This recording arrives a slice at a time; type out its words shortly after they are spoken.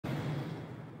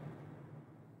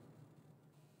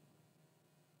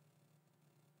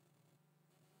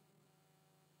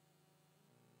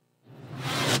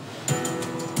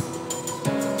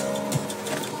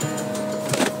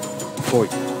来い。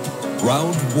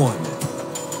Round 1.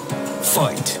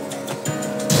 Fight.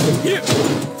 Yeah.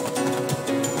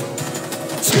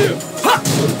 Chill. Ha.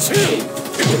 Chill.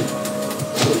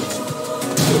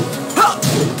 Ha.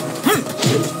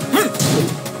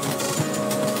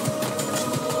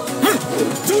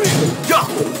 Do it. Yeah.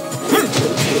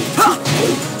 Ha.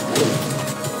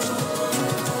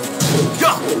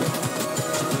 Yeah.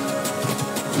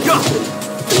 Yeah.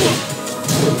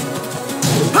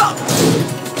 Ha.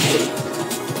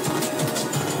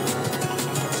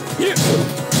 Yeah.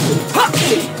 Ha.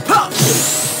 Ha.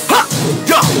 Ha.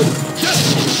 Yeah.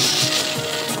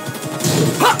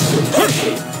 Ha.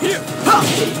 Yeah. Ha.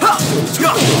 Ha.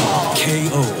 Yeah.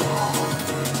 KO.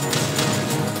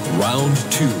 Round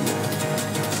 2.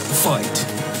 Fight.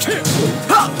 Chill.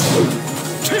 Ha.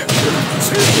 Chill.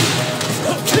 Chill.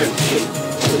 Chill.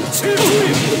 Chill.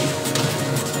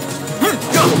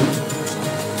 Yeah.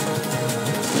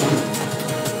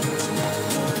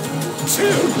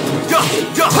 Chill. Yeah.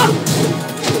 Yeah. Ha.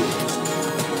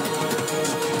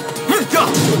 Yeah.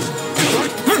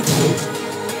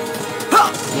 Ha.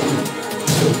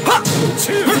 Ha.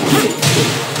 Chill.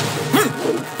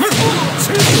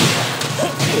 Chill.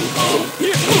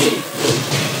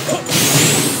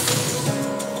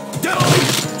 Yeah.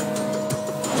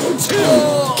 Chill.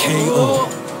 KO.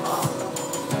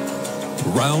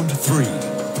 Round 3.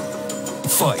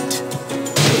 Fight.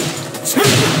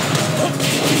 Chill.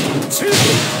 Chill.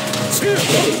 Chill.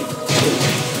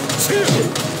 Chill.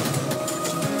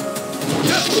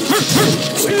 Yeah.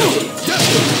 Chill. Yeah.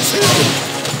 Chill.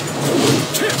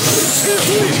 Chill. Chill.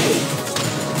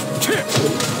 Chill.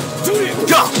 Do it.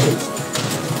 Yeah.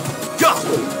 Yeah.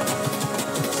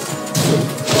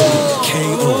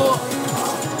 KO.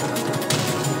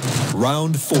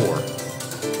 Round 4.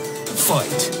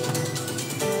 Fight.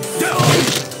 Yeah.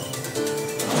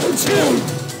 Chill.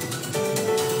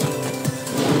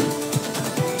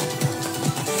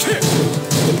 Chill.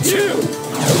 Chill.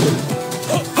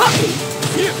 Ha.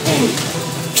 Yeah.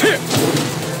 Chill.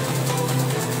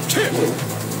 Chill.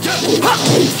 Yeah. Ha.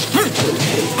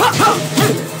 Ha. Ha.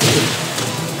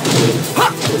 Ha.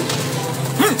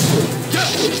 Yeah.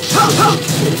 Ha. Ha.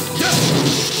 Yeah.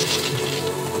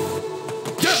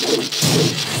 Yeah.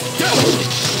 Yeah.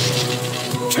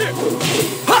 Chill.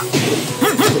 Ha.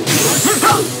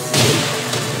 Ha.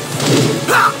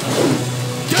 Ha.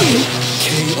 Yeah.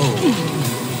 KO.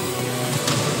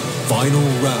 Final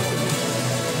round.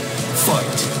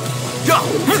 Fight. Yeah.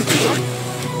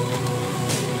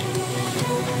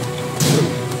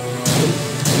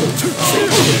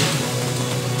 Chill.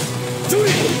 Do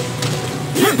it.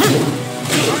 Yeah.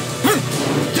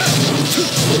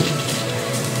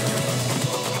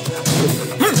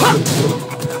 Ha.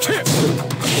 Chill.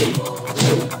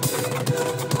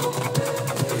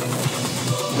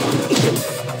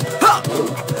 Ha.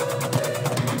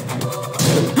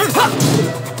 Ha.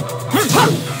 Ha.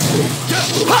 Yeah.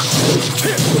 Ha.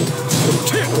 Chill.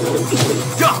 Chill.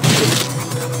 Yeah.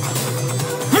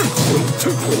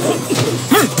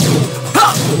 Ha.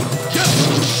 Yeah.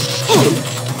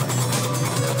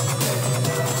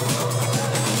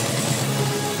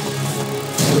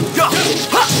 Yeah.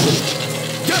 Ha.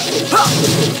 Yeah. Ha.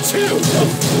 Chill.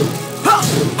 Ha.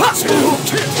 Ha. Chill.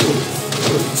 Chill.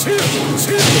 Chill.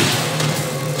 Chill.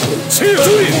 Chill.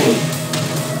 Do it.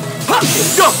 Ha.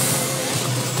 Yeah.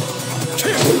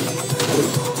 Chill.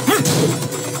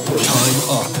 Time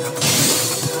up.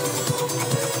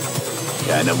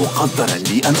 كان مقدرا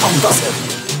لي أن أنتصر.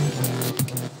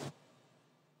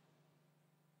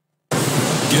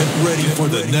 Get ready for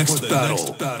the next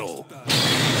battle.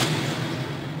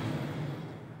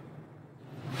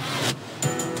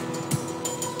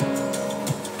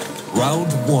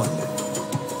 Round 1.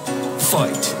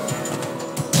 Fight.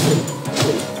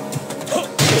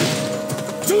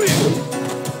 Do it.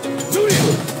 Do it.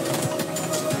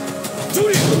 Do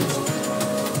it.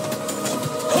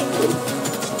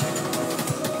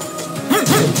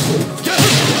 Yeah.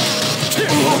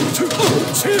 Chill.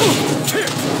 Chill.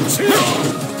 Chill. Chill.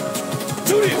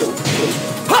 Do it.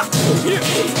 Ha. Yeah.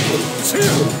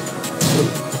 Chill.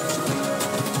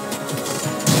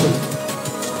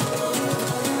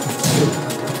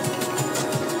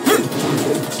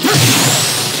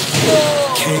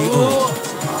 KO.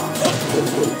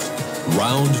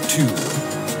 Round 2.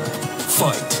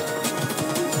 Fight.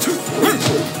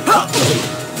 Ha.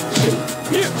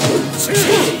 Yeah. Chill.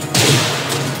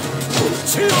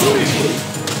 Chill. Do it.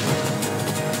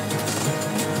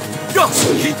 Yeah.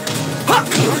 Ha.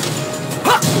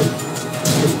 Ha.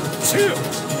 Chill.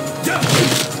 Yeah.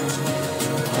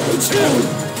 Chill.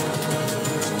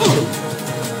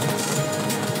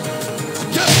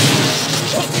 Yeah.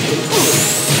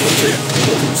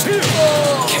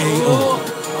 KO.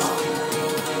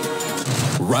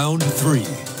 Round 3.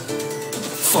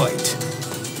 Fight.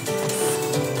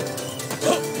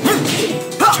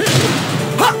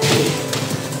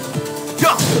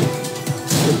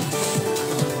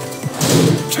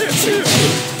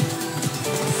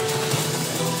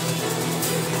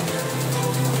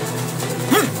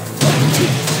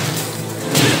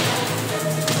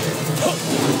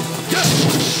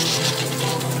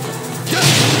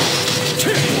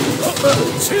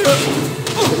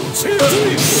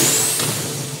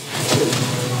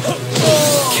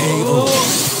 KO.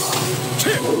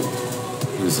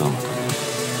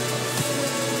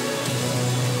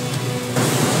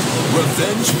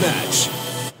 Revenge match.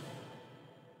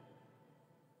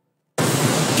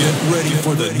 Get ready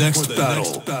for the next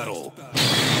battle.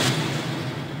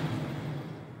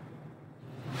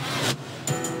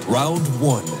 Round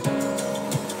 1.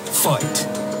 Fight.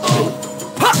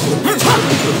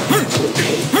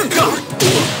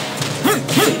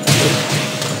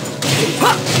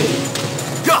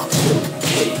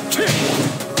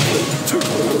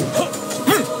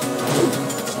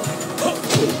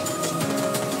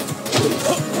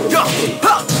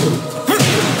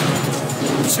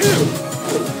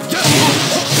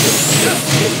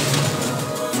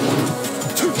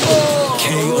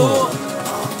 KO.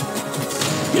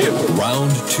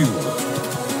 Round 2.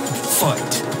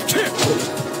 Fight.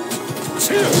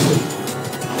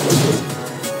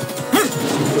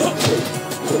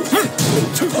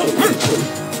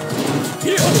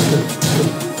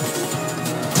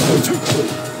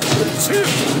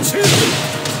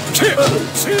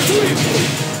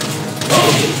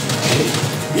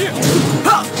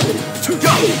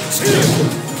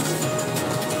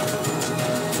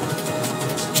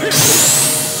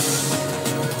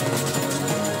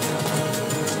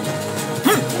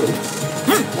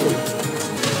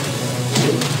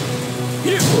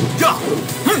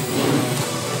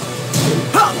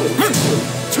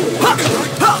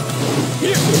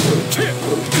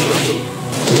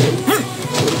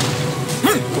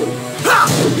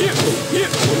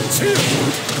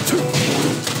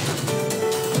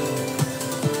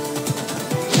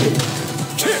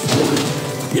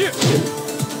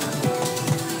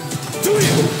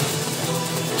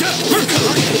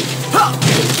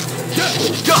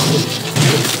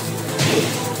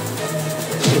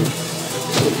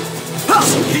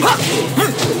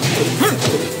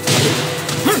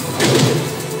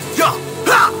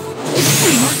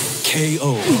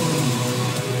 KO.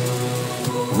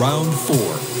 Round 4.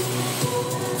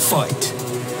 Fight.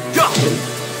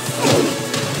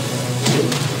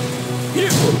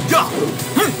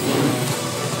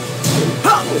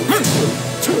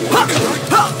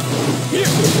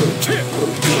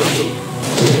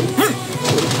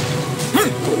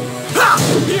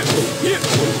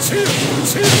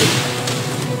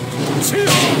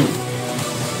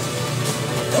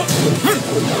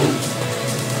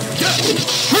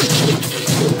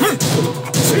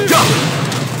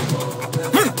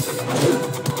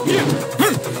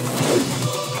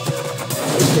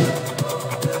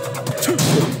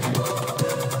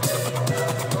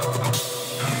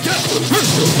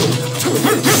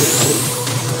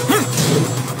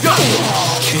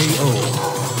 KO.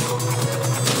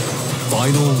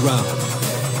 Final round.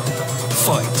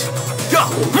 Fight.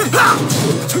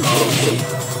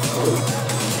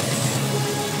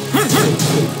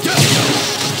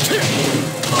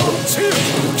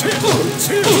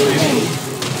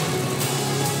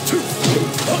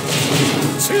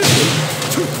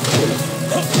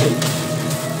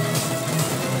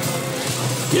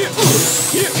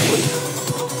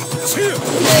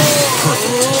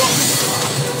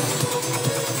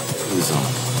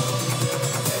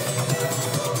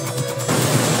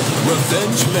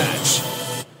 Revenge match.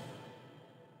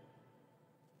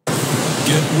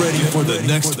 Get ready for the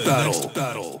next battle.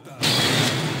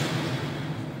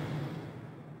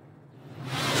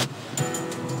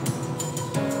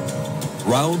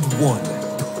 Round 1.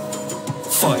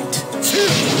 Fight.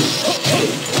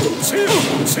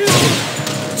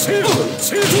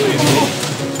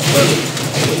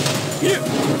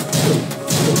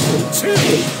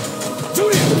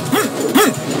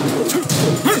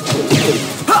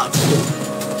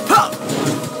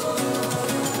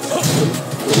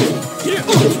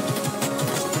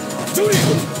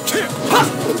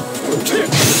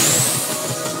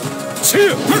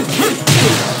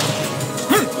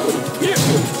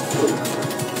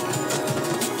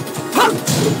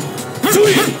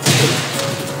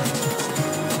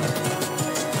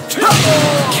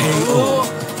 KO.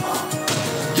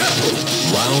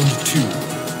 Round 2.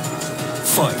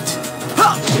 Fight.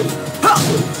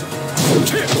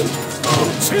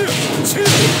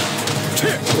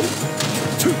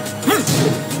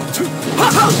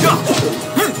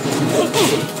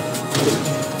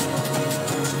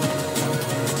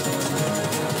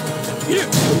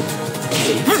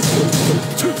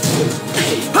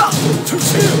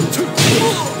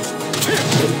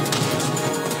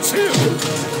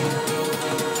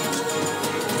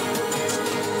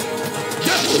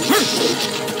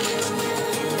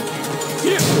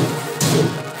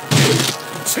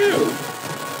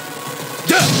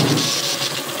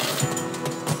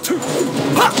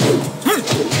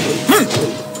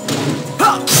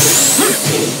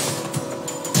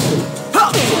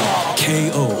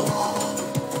 KO.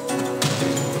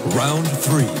 Round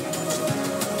 3.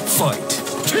 Fight.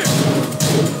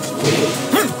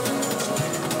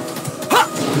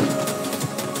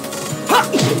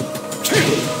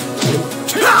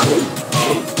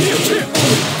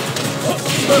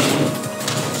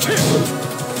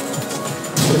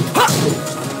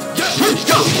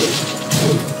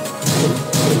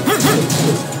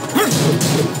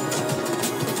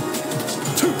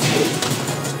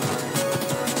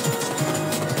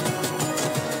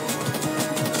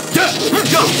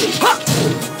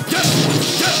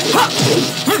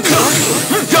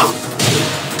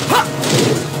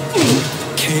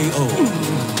 KO.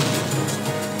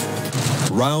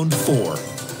 Round 4.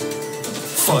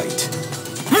 Fight.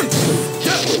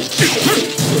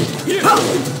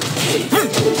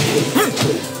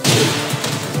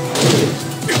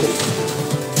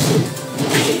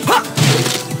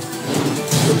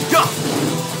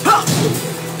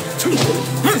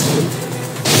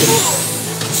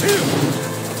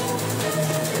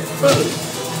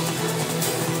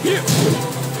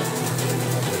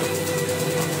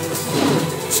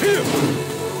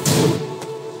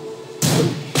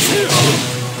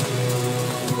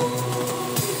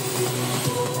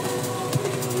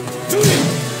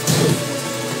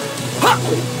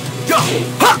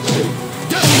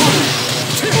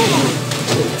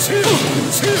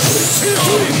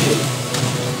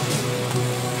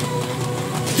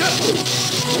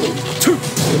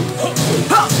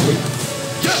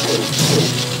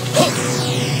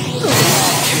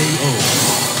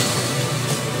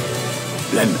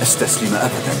 لن أستسلم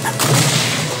أبدا.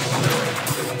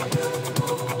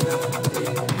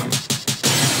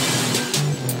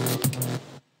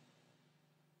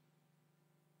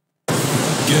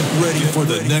 Get ready for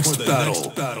the next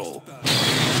battle.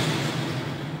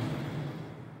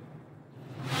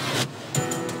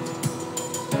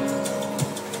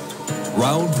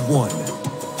 Round 1.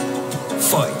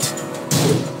 Fight.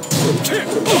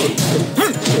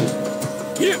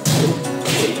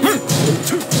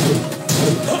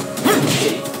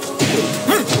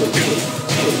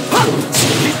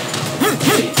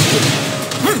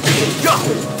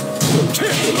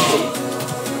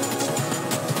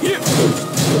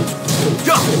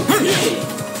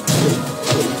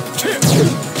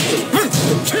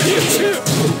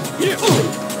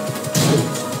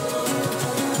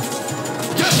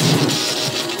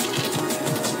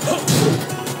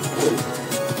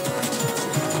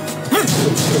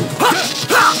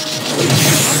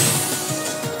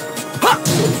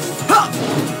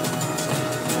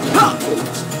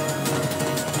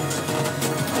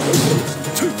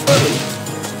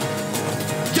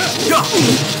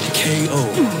 KO.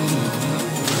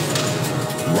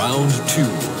 Round 2.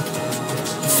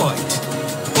 Fight.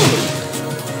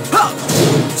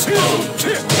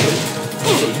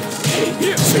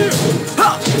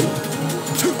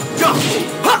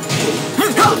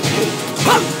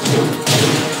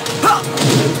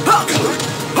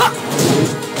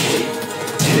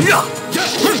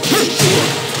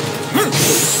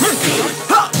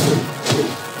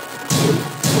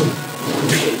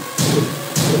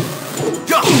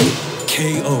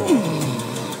 KO.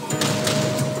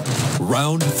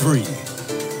 Round 3.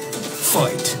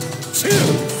 Fight.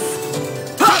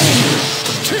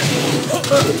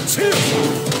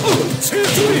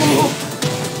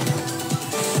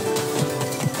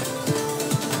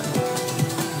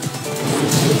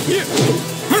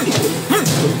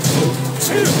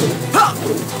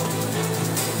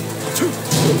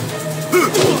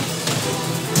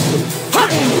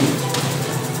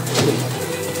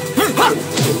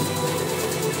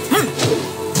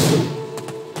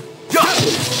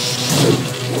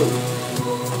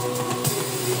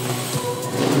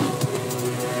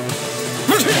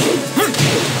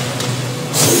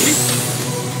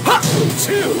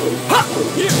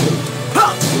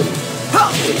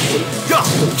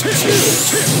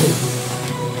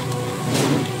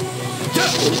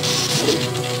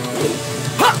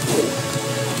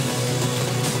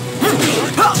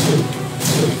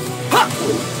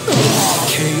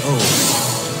 KO.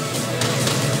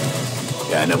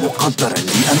 كان مقدرا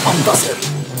لي أن أنتصر.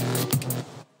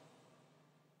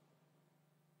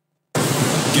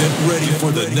 Get ready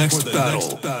for the next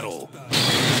battle.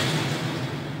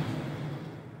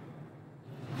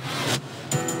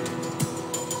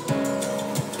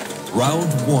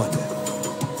 Round 1.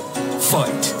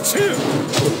 Fight.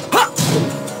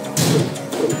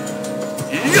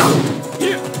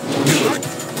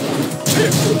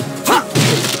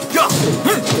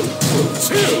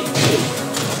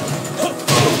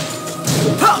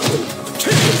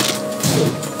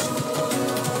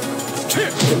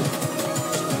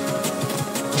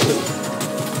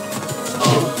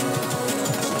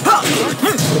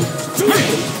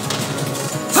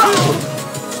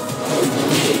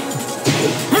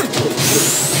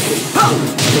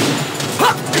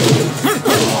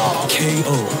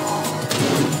 KO.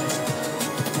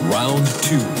 Round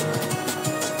 2.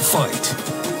 Fight.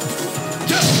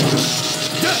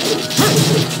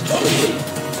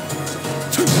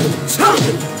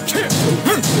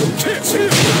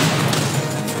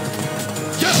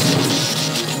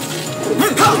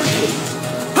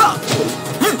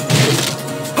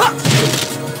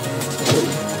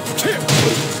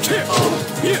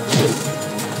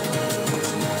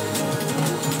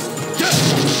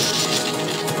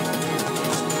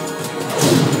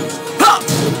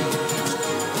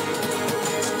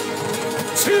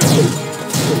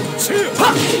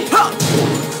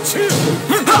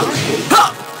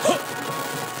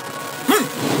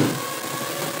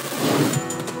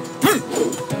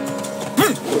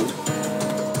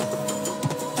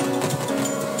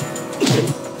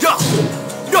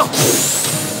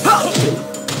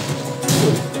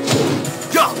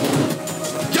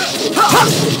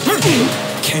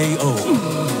 KO.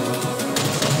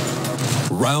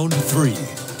 Round 3.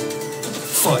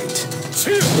 Fight.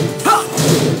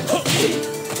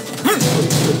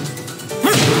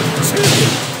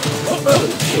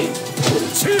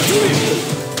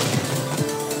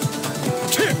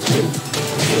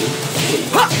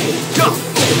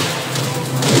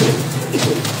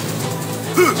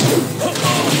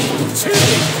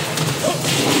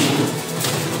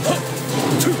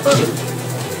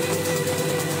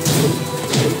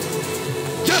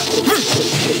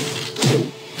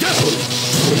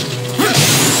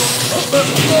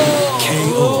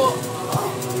 KO.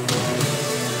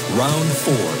 Round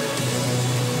 4.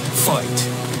 Fight.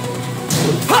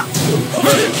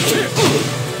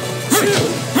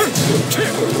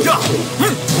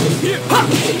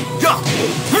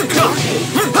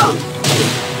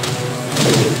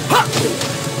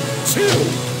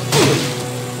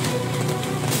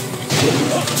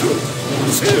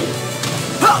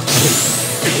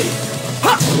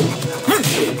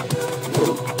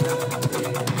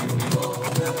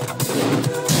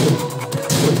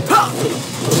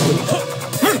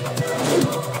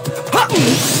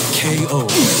 KO.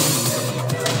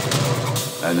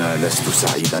 أنا لست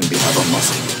سعيدا بهذا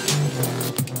النصر.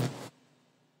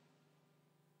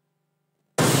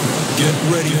 Get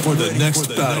ready for the next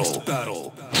battle.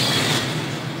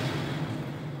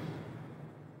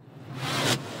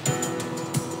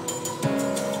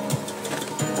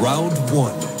 Round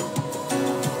 1.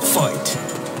 Fight.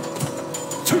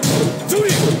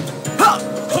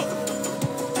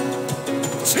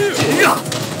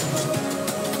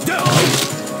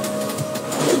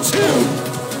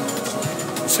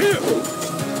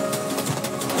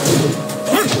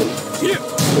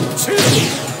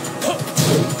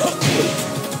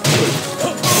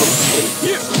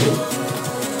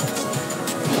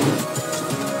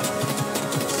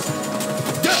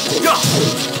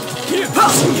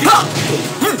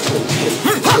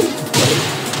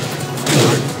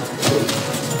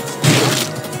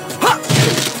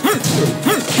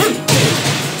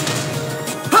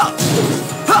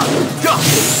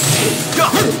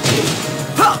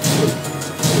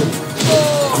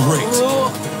 Great.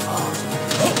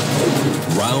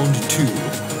 Round 2.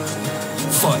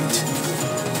 Fight.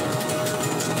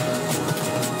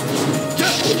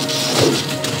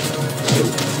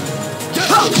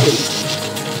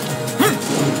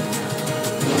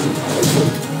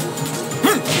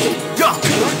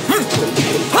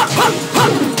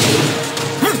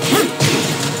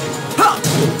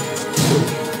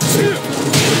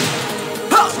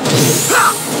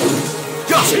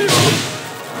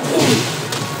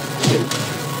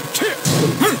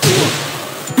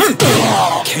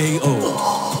 KO.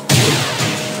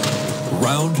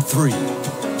 Round 3.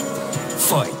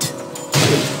 Fight.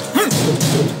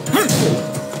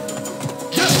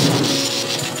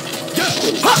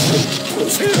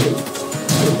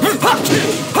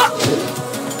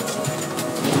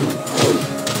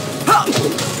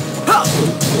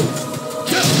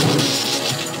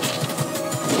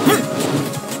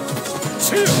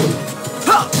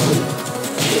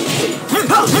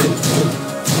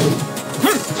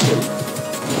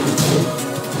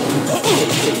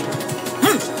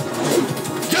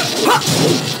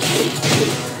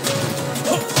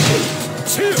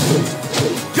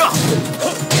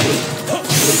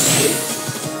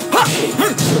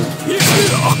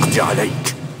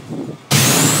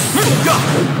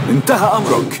 انتهى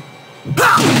أمرك.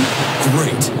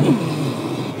 Great.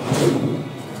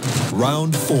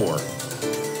 Round 4.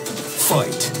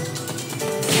 Fight.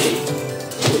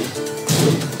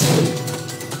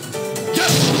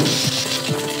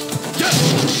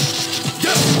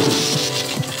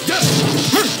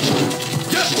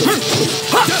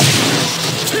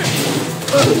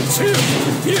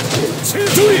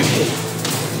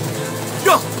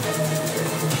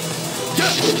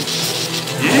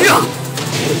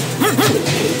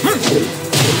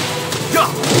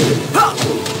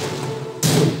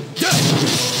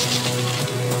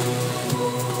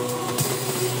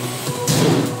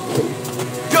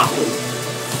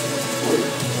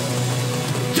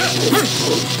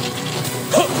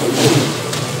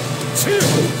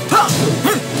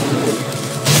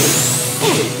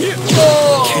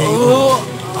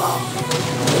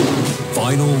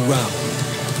 Final round.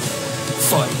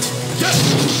 Fight.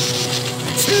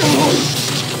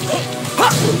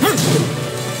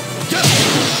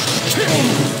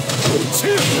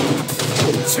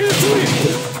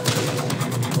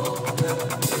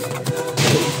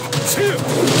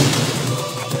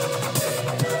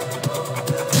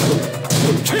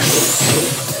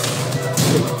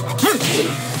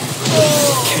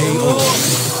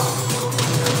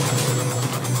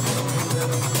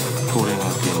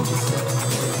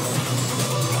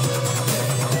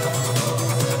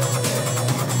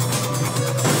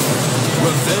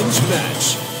 Revenge match.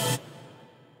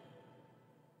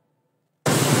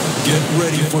 Get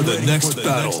ready for the next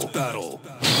battle.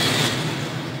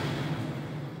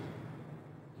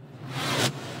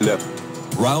 Left.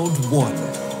 Round 1.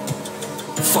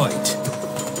 Fight.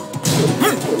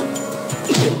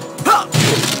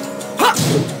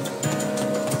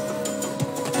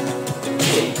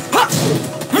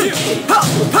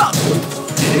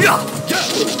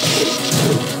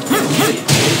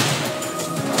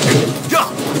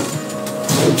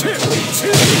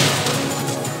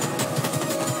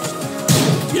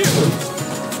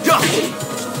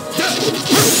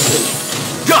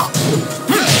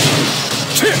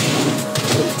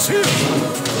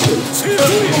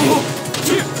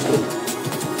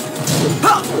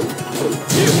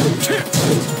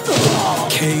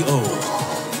 KO.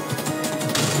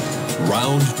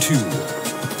 Round 2.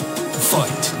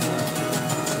 Fight.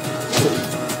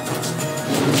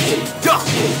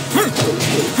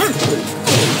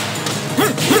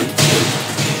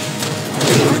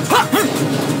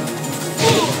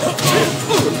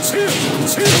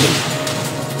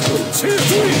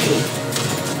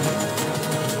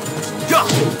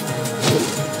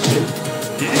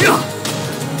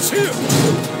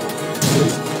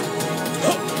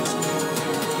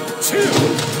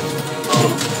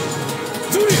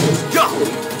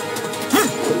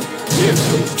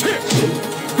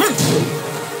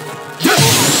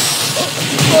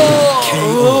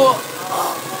 KO.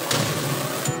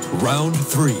 Round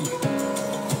 3.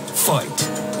 Fight.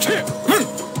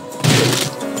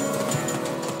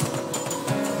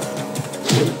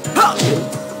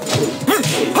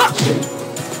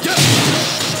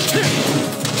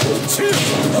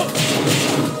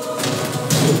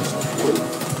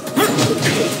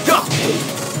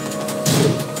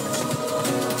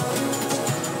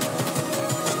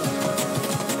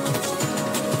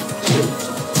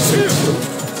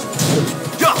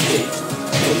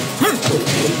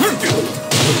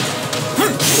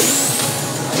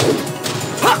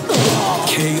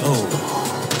 KO.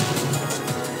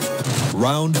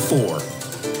 Round 4.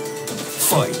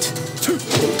 Fight.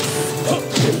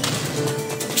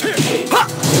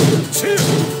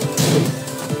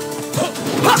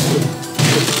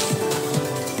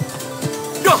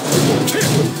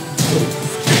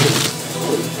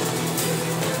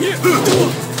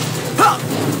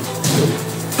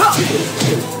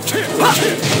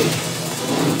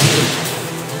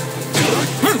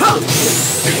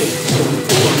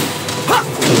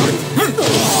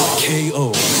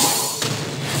 KO.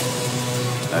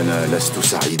 أنا لست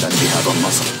سعيدا بهذا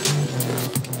النصر.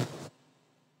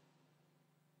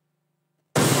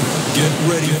 Get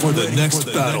ready for the next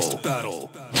battle.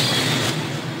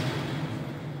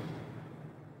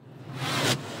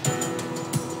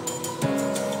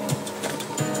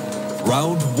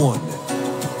 Round 1.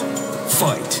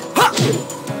 Fight.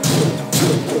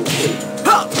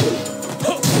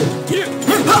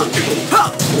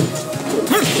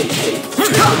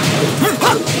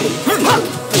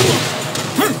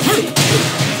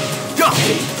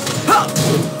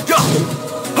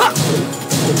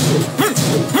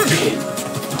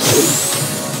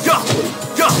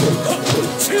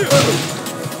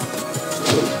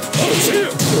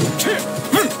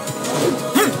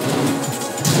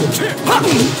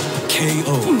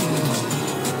 KO.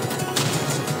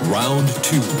 Round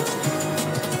 2.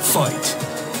 Fight.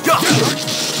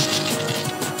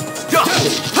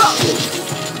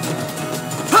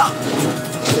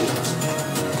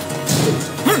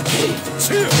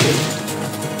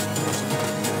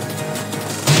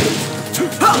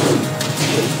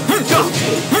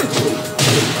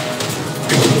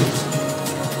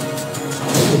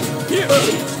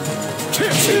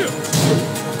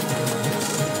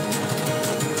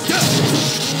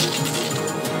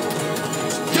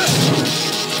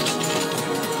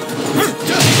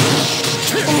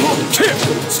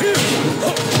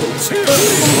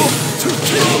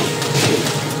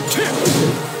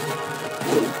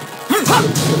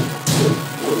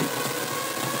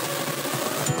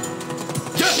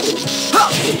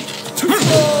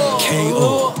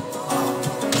 KO.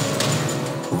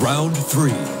 Round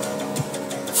 3.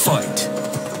 Fight.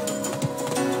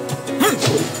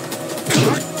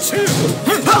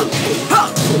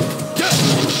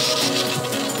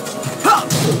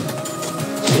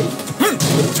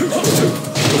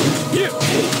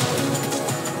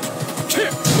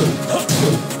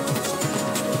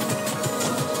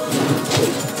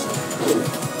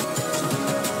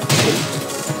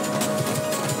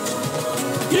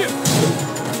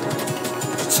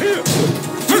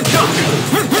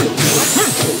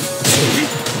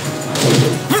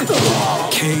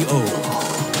 KO.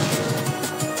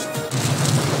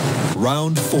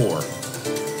 Round 4.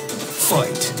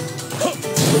 Fight.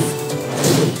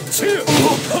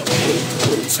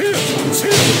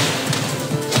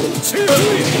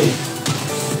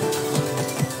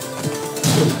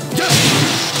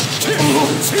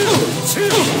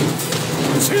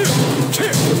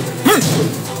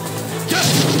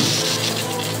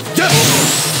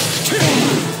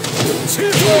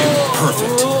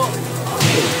 Perfect.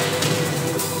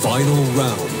 Final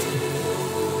round.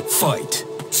 Fight.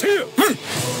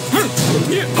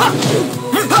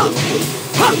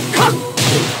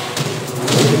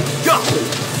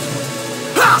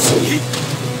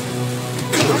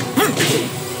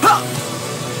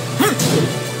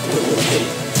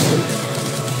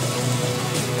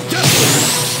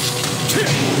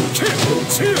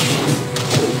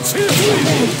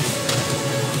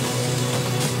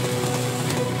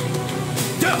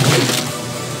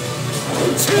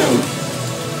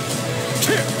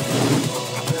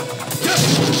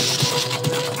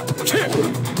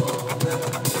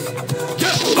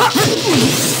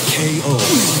 KO.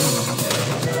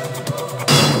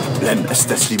 لن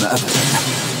أستسلم أبدا.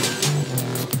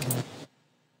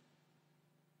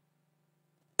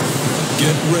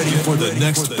 Get ready for the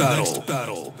next battle.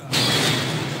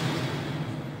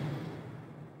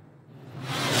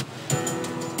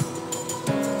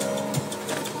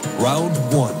 Round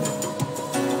 1.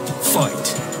 Fight.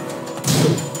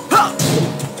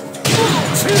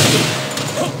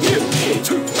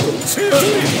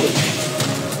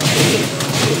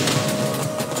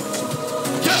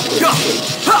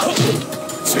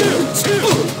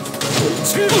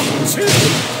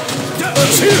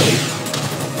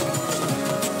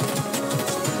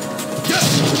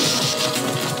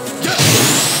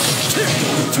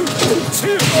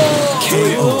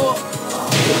 KO.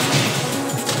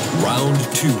 Round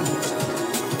 2.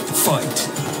 Fight.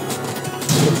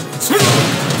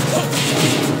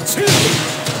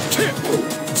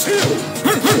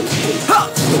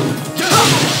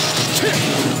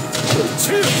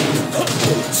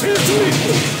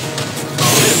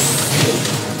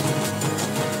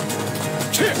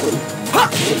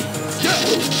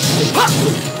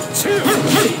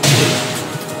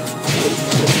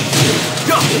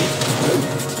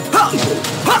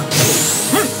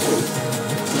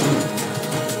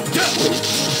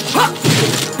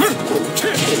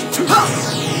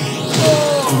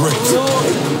 Great.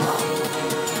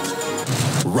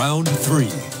 Round 3.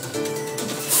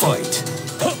 Fight.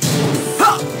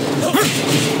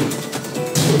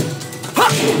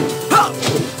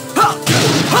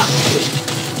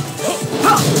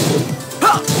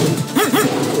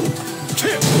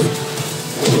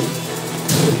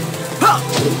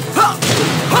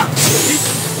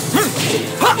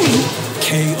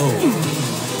 KO.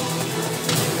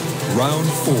 Round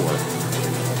 4.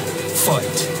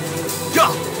 Fight.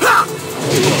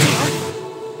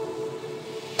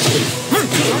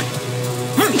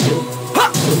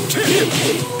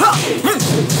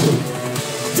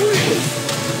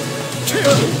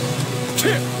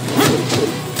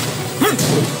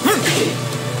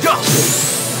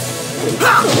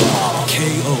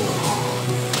 KO.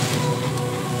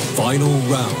 Final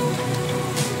round.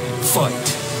 Fight.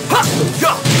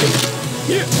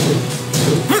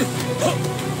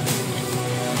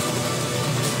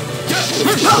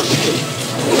 KO.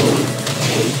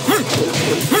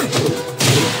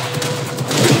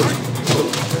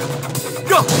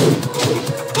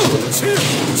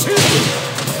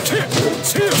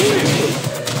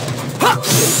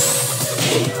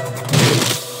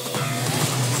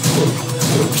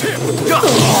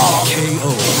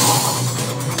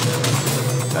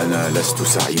 أنا لست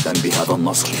سعيدا بهذا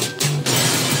النصر.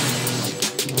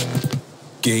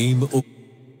 Game over.